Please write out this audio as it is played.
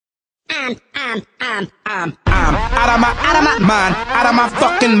out of my mind, out of my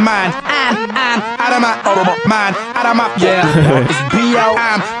fucking mind. I'm out of my mind, out of my it's B.O.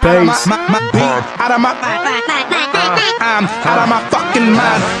 I'm out of my I'm out of my fucking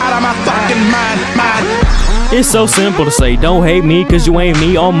mind, out of my fucking mind. It's so simple to say, don't hate me cause you ain't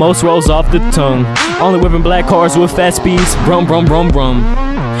me, almost rolls off the tongue. Only whipping black cars with fast speeds, brum brum brum brum.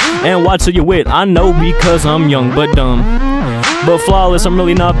 And watch who you with, I know because I'm young but dumb. But flawless, I'm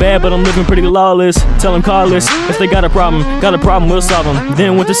really not bad, but I'm living pretty lawless. Tell them call us, if they got a problem, we'll solve them.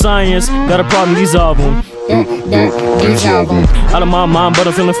 Then with the science, got a problem, dissolve them. Out of my mind, but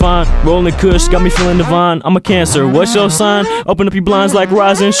I'm feeling fine. Rolling kush, got me feeling divine. I'm a Cancer, what's your sign? Open up your blinds like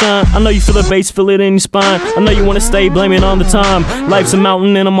rise and shine. I know you feel the bass, feel it in your spine. I know you wanna stay blaming on the time. Life's a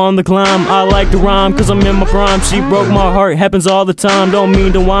mountain and I'm on the climb. I like to rhyme cause I'm in my prime. She broke my heart, happens all the time. Don't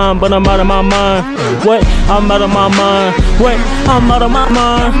mean to whine, but I'm out of my mind. What? I'm out of my mind. What? I'm out of my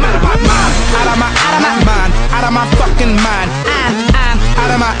mind. I'm out of my mind. Out of my mind. Out of my fucking mind.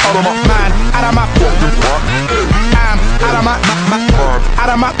 I'm out of my mind. Out of my fucking mind. I'm out of my out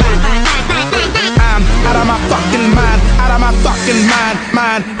of my I'm out of my fucking mind. Out of my fucking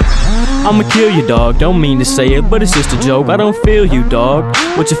mind. I'ma kill you, dog. Don't mean to say it, but it's just a joke. I don't feel you, dog.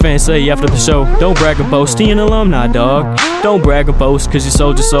 What your fans say after the show? Don't brag or boast. He an alumni, dog. Don't brag or boast, cause you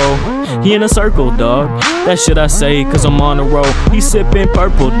sold your soul. He in a circle, dog. That shit I say, cause I'm on the road. He sipping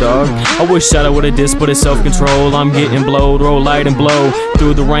purple, dog. I wish I would've dissed, but it's self-control. I'm getting blowed, roll light and blow.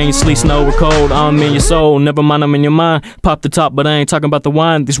 Through the rain, sleet, snow, or cold. I'm in your soul, never mind, I'm in your mind. Pop the top, but I ain't talking about the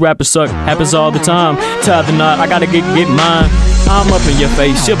wine. These rappers suck, happens all the time. Tie the knot, I gotta get mine. I'm up in your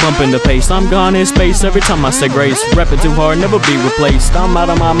face, you're bumping the pace. I'm gone in space every time I say grace. Rapping too hard, never be replaced. I'm out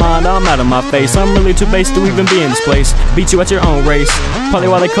of my mind, I'm out of my face. I'm really too base to even be in this place. Beat you at your own race, probably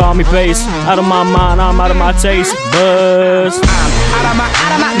why they call me pace. Out of my mind, I'm out of my taste. Buzz. I'm out of my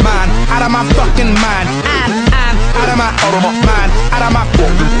mind, out of my fucking mind. I'm out of my mind, out of my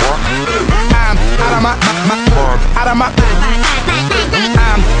fucking mind. I'm out of my out of my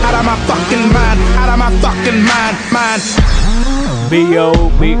I'm out of my fucking mind, out of my fucking mind. B.O.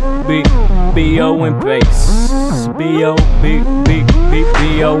 in pace. B.O.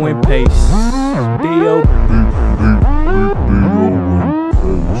 in pace. B.O.